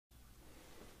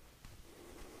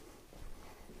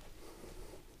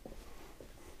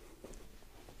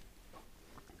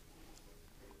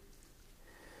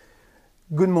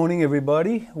Good morning,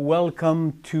 everybody.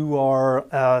 Welcome to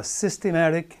our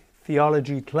systematic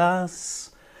theology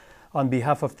class. On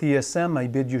behalf of TSM, I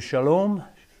bid you shalom.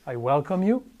 I welcome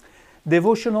you.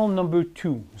 Devotional number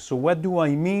 2. So what do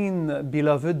I mean,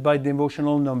 beloved, by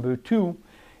devotional number 2?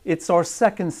 It's our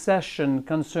second session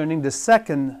concerning the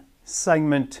second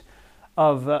segment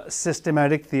of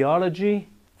systematic theology,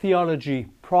 theology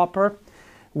proper.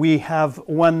 We have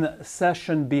one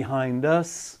session behind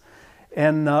us.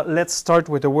 And let's start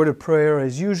with a word of prayer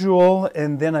as usual,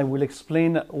 and then I will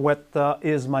explain what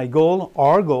is my goal,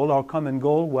 our common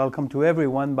goal. Welcome to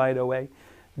everyone, by the way,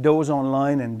 those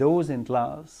online and those in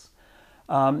class.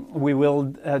 We will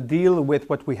deal with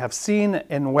what we have seen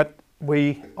and what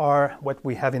we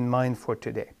have in mind for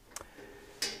today.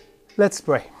 Let's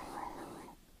pray.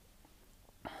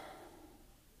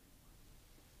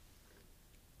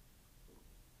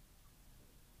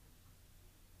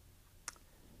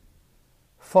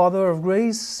 Father of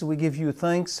grace, we give you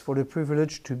thanks for the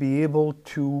privilege to be able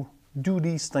to do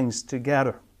these things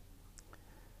together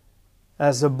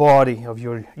as a body of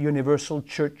your universal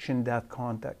church in that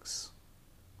context.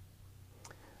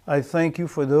 I thank you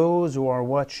for those who are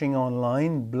watching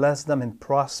online. Bless them and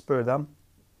prosper them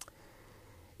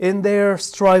in their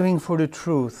striving for the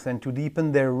truth and to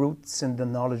deepen their roots in the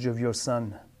knowledge of your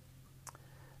Son,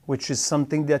 which is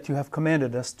something that you have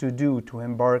commanded us to do, to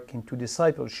embark into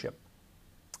discipleship.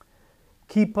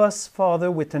 Keep us, Father,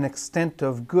 with an extent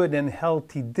of good and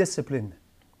healthy discipline,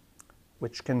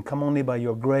 which can come only by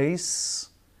your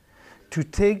grace, to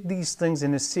take these things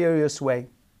in a serious way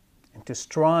and to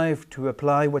strive to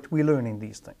apply what we learn in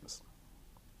these things.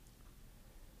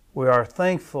 We are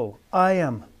thankful, I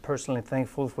am personally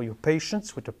thankful for your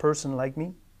patience with a person like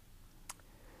me.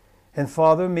 And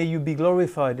Father, may you be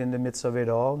glorified in the midst of it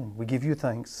all, and we give you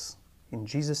thanks. In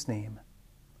Jesus' name,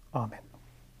 Amen.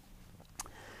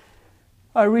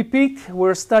 I repeat,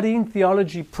 we're studying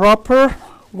theology proper,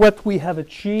 what we have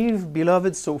achieved,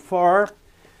 beloved, so far.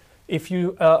 If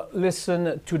you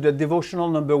listen to the devotional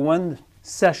number 1,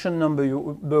 session number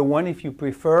 1, if you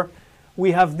prefer,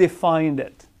 we have defined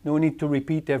it. No need to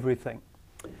repeat everything.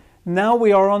 Now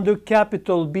we are under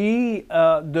capital B,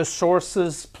 the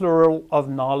sources, plural, of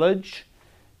knowledge.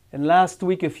 And last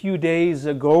week, a few days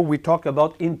ago, we talked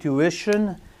about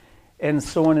intuition, and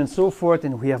so on and so forth,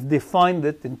 and we have defined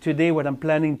it. And today what I'm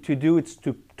planning to do is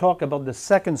to talk about the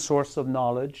second source of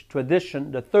knowledge,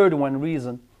 tradition, the third one,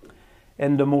 reason,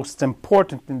 and the most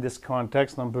important in this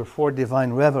context, number 4,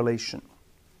 divine revelation.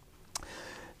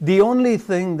 The only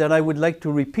thing that I would like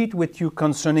to repeat with you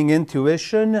concerning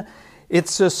intuition,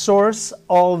 it's a source,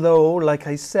 although, like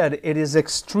I said, it is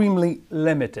extremely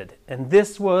limited. And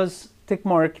this was tick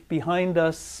mark behind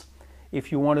us.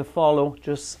 If you want to follow,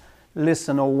 just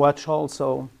listen or watch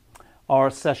also our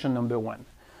session number 1.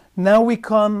 Now we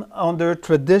come under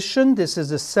tradition. This is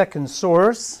the second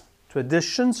source,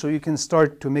 tradition, so you can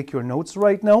start to make your notes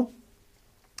right now.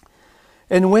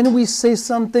 And when we say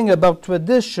something about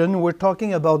tradition, we're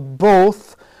talking about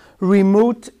both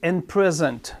remote and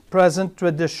present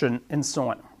tradition, and so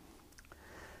on.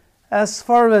 As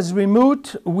far as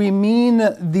remote, we mean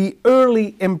the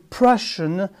early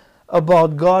impression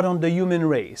about God on the human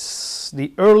race.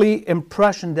 The early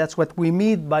impression, that's what we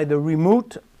mean by the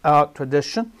remote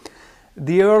tradition.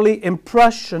 The early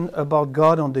impression about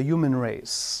God on the human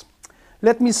race.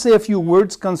 Let me say a few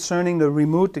words concerning the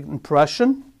remote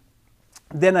impression.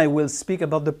 Then I will speak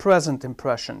about the present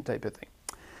impression type of thing.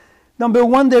 Number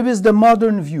 1, there is the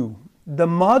modern view. The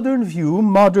modern view,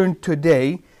 modern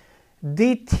today,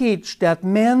 they teach that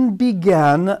man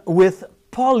began with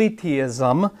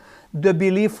polytheism, the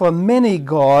belief of many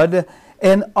God,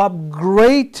 and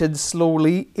upgraded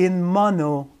slowly in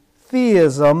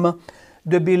monotheism,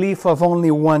 the belief of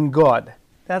only one God.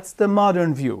 That's the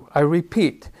modern view. I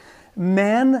repeat,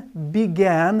 man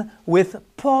began with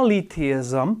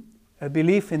polytheism, a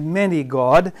belief in many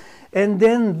God, and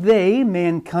then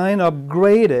mankind,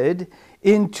 upgraded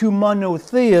into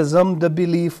monotheism, the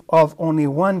belief of only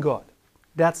one God.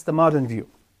 That's the modern view.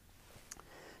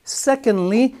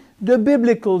 Secondly, the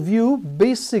biblical view,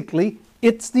 basically,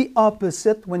 it's the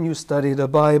opposite when you study the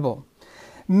Bible.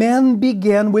 Man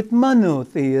began with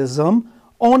monotheism,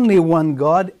 only one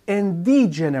God, and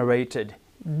degenerated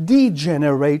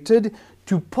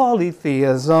to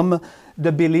polytheism,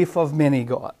 the belief of many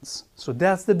gods. So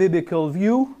that's the biblical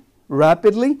view.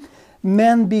 Rapidly,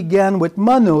 man began with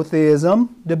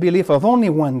monotheism, the belief of only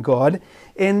one God,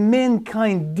 and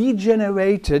mankind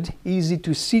degenerated, easy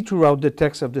to see throughout the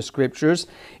text of the scriptures,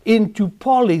 into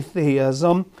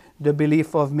polytheism, the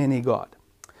belief of many God.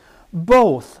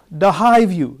 Both the high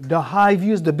view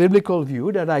is the biblical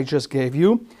view that I just gave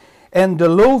you, And the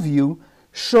low view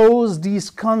shows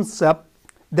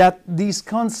that these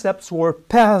concepts were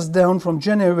passed down from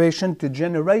generation to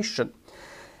generation.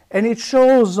 And it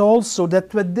shows also that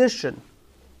tradition,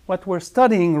 what we're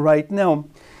studying right now,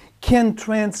 can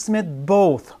transmit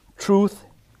both truth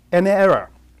and error.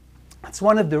 That's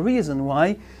one of the reasons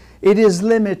why it is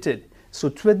limited. So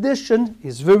tradition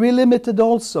is very limited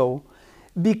also,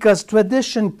 because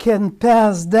tradition can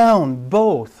pass down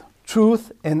both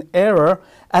truth and error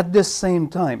at the same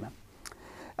time.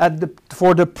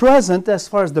 For the present, as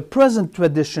far as the present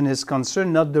tradition is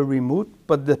concerned, not the remote,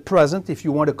 but the present, if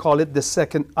you want to call it the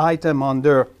second item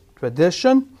under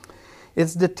tradition,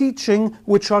 it's the teaching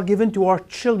which are given to our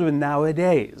children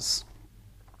nowadays.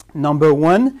 Number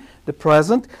one, the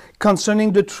present,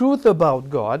 concerning the truth about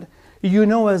God. You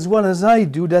know as well as I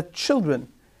do that children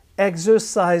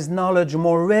exercise knowledge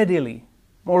more readily,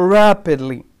 more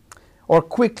rapidly, or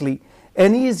quickly,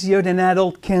 and easier than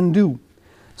adults can do.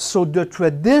 So the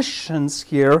traditions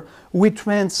here we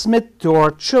transmit to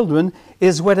our children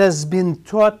is what has been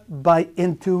taught by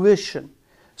intuition.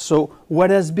 So what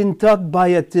has been taught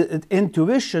by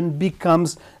intuition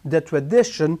becomes the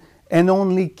tradition, and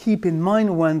only keep in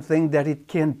mind one thing, that it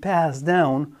can pass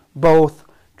down both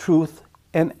truth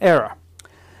and error.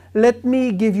 Let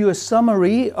me give you a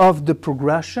summary of the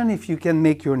progression, if you can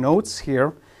make your notes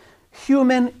here.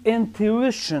 Human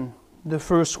intuition, the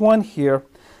first one here,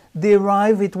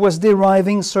 it was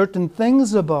deriving certain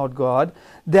things about God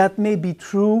that may be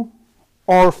true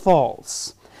or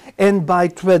false. And by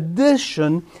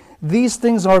tradition, these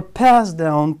things are passed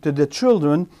down to the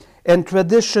children, and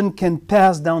tradition can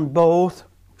pass down both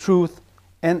truth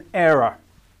and error.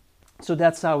 So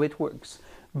that's how it works.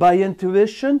 By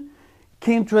intuition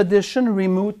came tradition,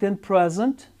 remote and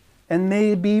present, and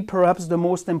maybe perhaps the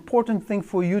most important thing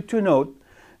for you to note,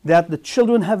 that the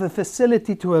children have a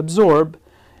facility to absorb,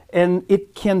 and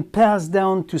it can pass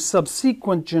down to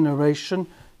subsequent generation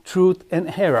truth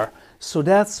and error. So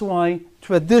that's why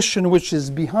tradition, which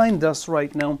is behind us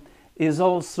right now, is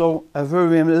also a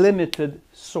very limited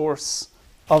source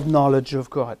of knowledge of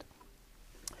God.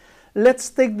 Let's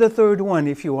take the third one,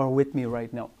 if you are with me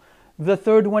right now. The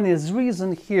third one is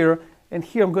reason here, and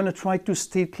here I'm going to try to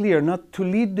stay clear, not to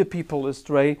lead the people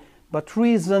astray, but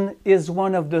reason is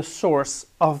one of the source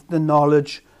of the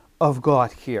knowledge of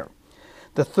God here.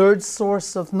 The third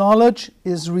source of knowledge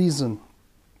is reason.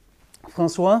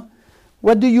 François,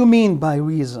 what do you mean by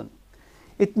reason?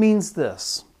 It means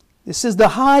this. This is the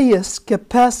highest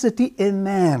capacity in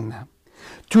man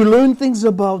to learn things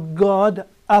about God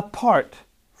apart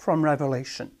from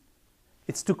revelation.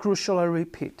 It's too crucial, I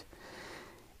repeat.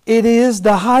 It is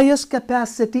the highest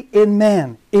capacity in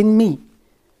man, in me,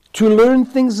 to learn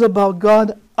things about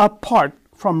God apart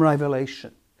from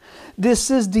revelation.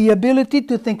 This is the ability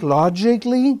to think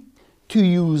logically, to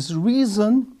use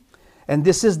reason, and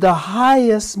this is the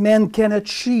highest man can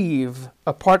achieve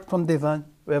apart from divine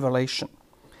revelation.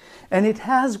 And it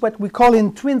has what we call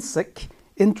intrinsic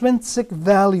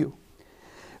value.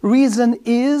 Reason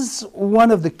is one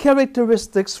of the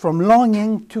characteristics from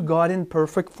longing to God in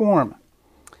perfect form.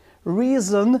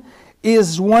 Reason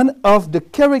is one of the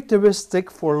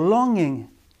characteristics for longing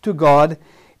to God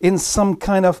in some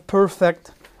kind of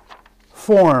perfect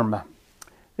form.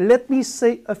 Let me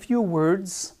say a few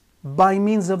words by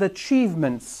means of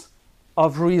achievements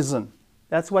of reason.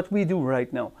 That's what we do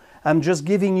right now. I'm just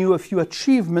giving you a few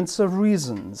achievements of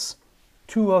reasons,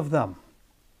 two of them.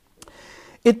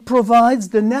 It provides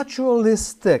the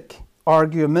naturalistic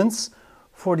arguments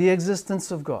for the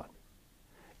existence of God.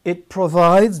 It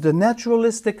provides the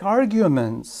naturalistic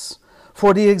arguments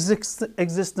for the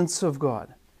existence of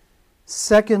God.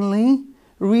 Secondly,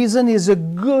 reason is a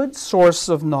good source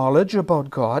of knowledge about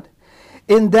God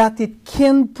in that it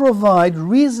can provide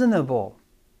reasonable,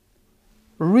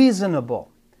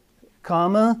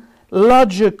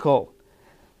 logical,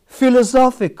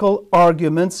 philosophical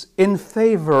arguments in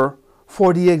favor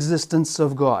for the existence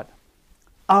of God.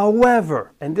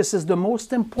 However, and this is the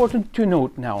most important to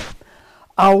note now,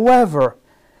 however,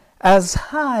 as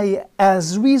high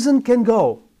as reason can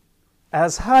go,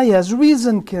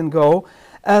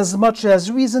 as much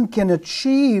as reason can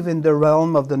achieve in the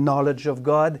realm of the knowledge of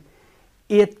God,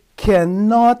 it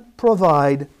cannot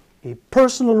provide a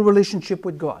personal relationship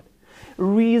with God.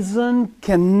 Reason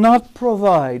cannot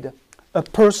provide a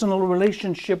personal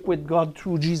relationship with God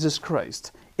through Jesus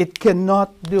Christ. It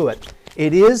cannot do it.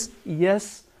 It is,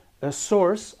 yes, a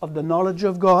source of the knowledge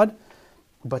of God,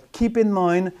 but keep in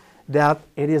mind that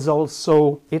it has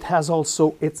also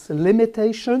its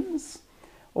limitations,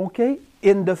 okay,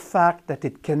 in the fact that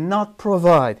it cannot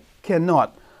provide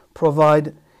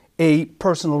a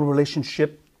personal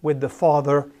relationship with the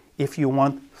Father, if you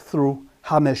want, through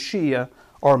HaMashiach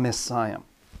or Messiah.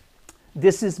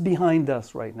 This is behind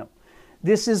us right now.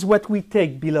 This is what we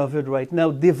take, beloved, right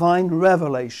now, divine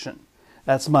revelation.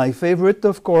 That's my favorite,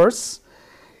 of course.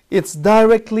 It's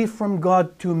directly from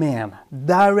God to man,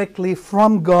 directly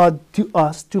from God to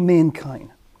us, to mankind.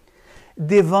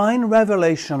 Divine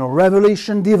revelation, or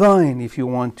revelation divine, if you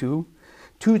want to,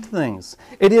 two things.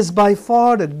 It is by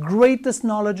far the greatest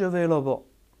knowledge available.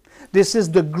 This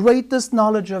is the greatest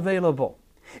knowledge available.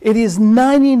 It is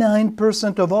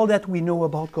 99% of all that we know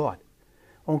about God.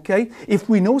 Okay? If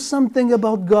we know something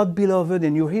about God, beloved,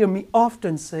 and you hear me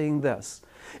often saying this,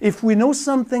 if we know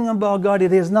something about God,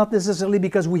 it is not necessarily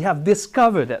because we have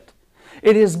discovered it.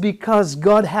 It is because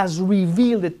God has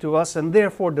revealed it to us, and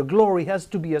therefore the glory has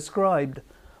to be ascribed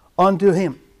unto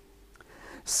Him.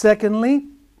 Secondly,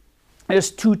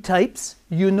 there's two types.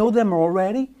 You know them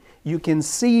already. You can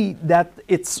see that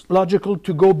it's logical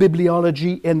to go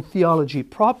bibliology and theology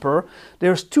proper.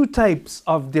 There's two types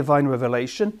of divine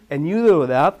revelation, and you know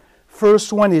that.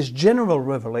 First one is general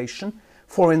revelation.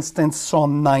 For instance,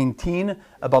 Psalm 19,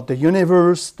 about the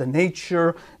universe, the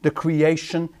nature, the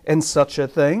creation, and such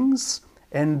things.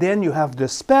 And then you have the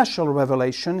special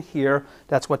revelation here.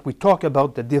 That's what we talk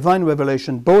about, the divine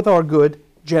revelation. Both are good,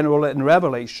 general and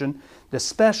revelation. The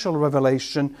special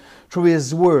revelation through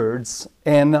His words,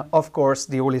 and of course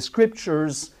the Holy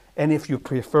Scriptures, and if you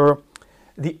prefer,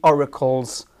 the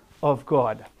oracles of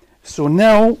God. So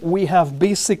now we have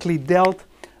basically dealt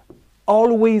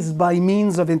always by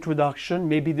means of introduction.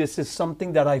 Maybe this is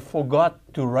something that I forgot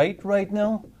to write right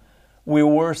now. We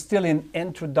were still in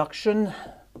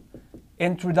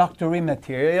introductory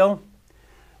material.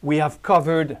 We have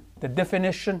covered the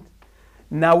definition.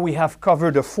 Now we have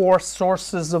covered the four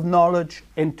sources of knowledge: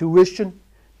 intuition,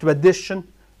 tradition,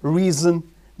 reason,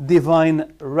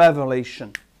 divine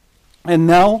revelation. And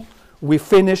now we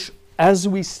finish, as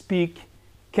we speak,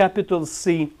 capital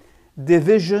C,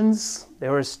 divisions.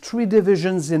 There is 3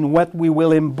 divisions in what we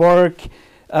will embark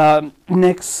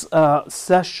next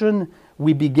session.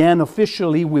 We began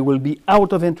officially, we will be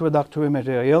out of introductory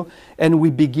material, and we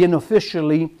begin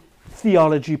officially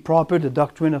theology proper, the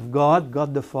doctrine of God,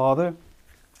 God the Father.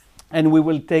 And we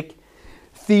will take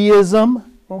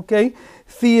theism, okay?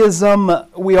 Theism,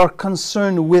 we are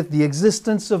concerned with the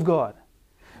existence of God,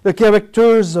 the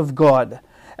characters of God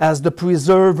as the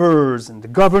preservers and the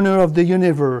governor of the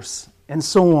universe, and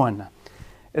so on.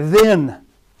 Then,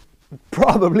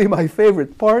 probably my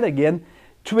favorite part again,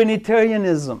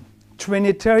 Trinitarianism.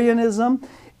 Trinitarianism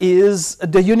is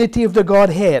the unity of the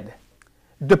Godhead,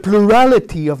 the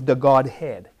plurality of the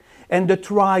Godhead, and the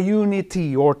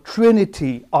triunity or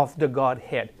trinity of the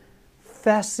Godhead.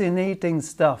 Fascinating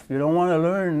stuff. You don't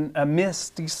want to miss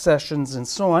these sessions and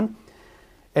so on.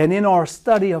 And in our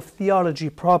study of theology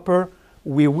proper,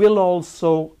 we will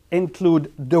also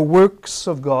include the works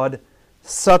of God,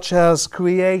 such as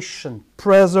creation,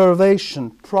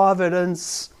 preservation,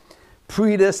 providence,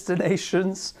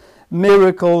 predestinations,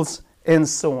 miracles, and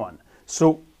so on.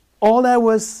 So all that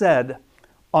was said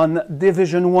on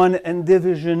Division 1 and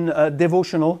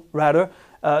Devotional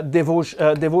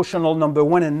number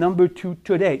 1 and number 2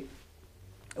 today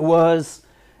was,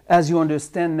 as you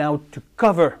understand now, to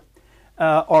cover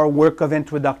our work of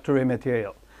introductory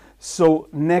material. So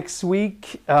next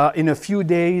week, in a few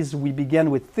days, we begin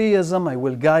with theism. I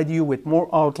will guide you with more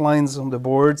outlines on the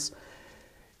boards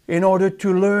in order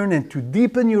to learn and to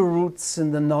deepen your roots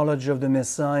in the knowledge of the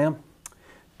Messiah,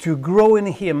 to grow in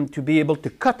Him, to be able to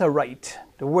cut aright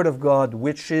the Word of God,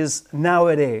 which is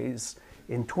nowadays,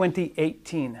 in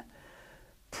 2018,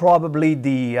 probably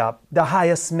the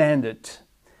highest mandate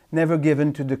never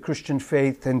given to the Christian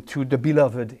faith and to the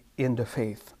beloved in the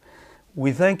faith.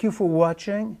 We thank you for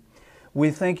watching. We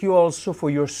thank you also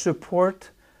for your support.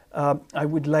 I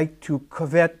would like to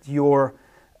covet your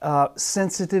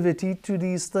sensitivity to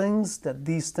these things, that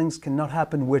these things cannot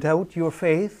happen without your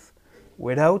faith,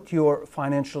 without your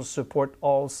financial support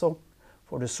also.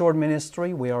 For the Sword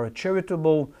Ministry, we are a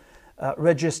charitable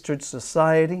registered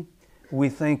society. We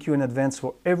thank you in advance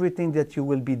for everything that you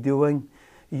will be doing.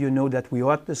 You know that we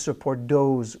ought to support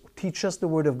those who teach us the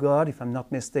Word of God. If I'm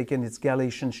not mistaken, it's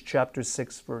Galatians chapter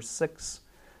 6, verse 6.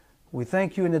 We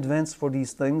thank you in advance for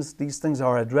these things. These things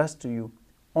are addressed to you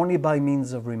only by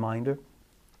means of reminder.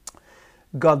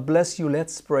 God bless you.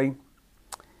 Let's pray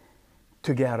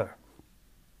together.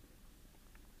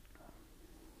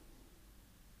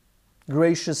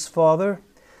 Gracious Father,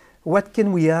 what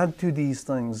can we add to these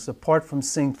things apart from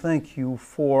saying thank you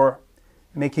for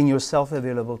making yourself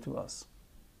available to us?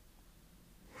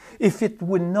 If it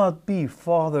would not be,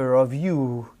 Father, of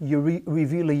you,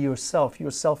 revealing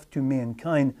yourself to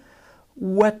mankind,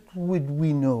 what would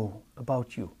we know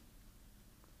about you?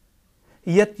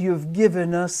 Yet you've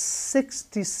given us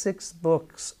 66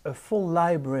 books, a full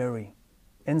library,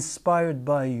 inspired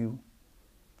by you,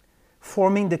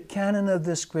 forming the canon of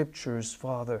the Scriptures,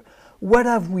 Father. What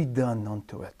have we done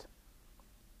unto it?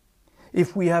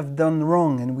 If we have done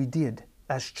wrong, and we did,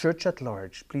 as church at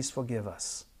large, please forgive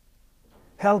us.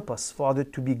 Help us, Father,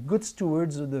 to be good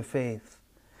stewards of the faith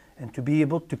and to be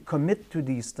able to commit to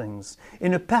these things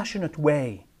in a passionate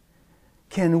way.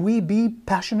 Can we be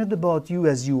passionate about you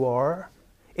as you are,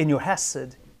 in your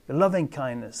hesed, your loving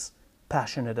kindness,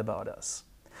 passionate about us?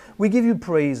 We give you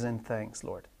praise and thanks,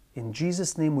 Lord. In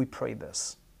Jesus' name we pray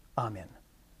this. Amen.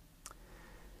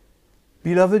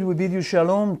 Beloved, we bid you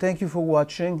shalom. Thank you for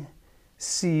watching.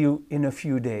 See you in a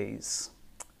few days.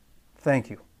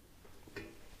 Thank you.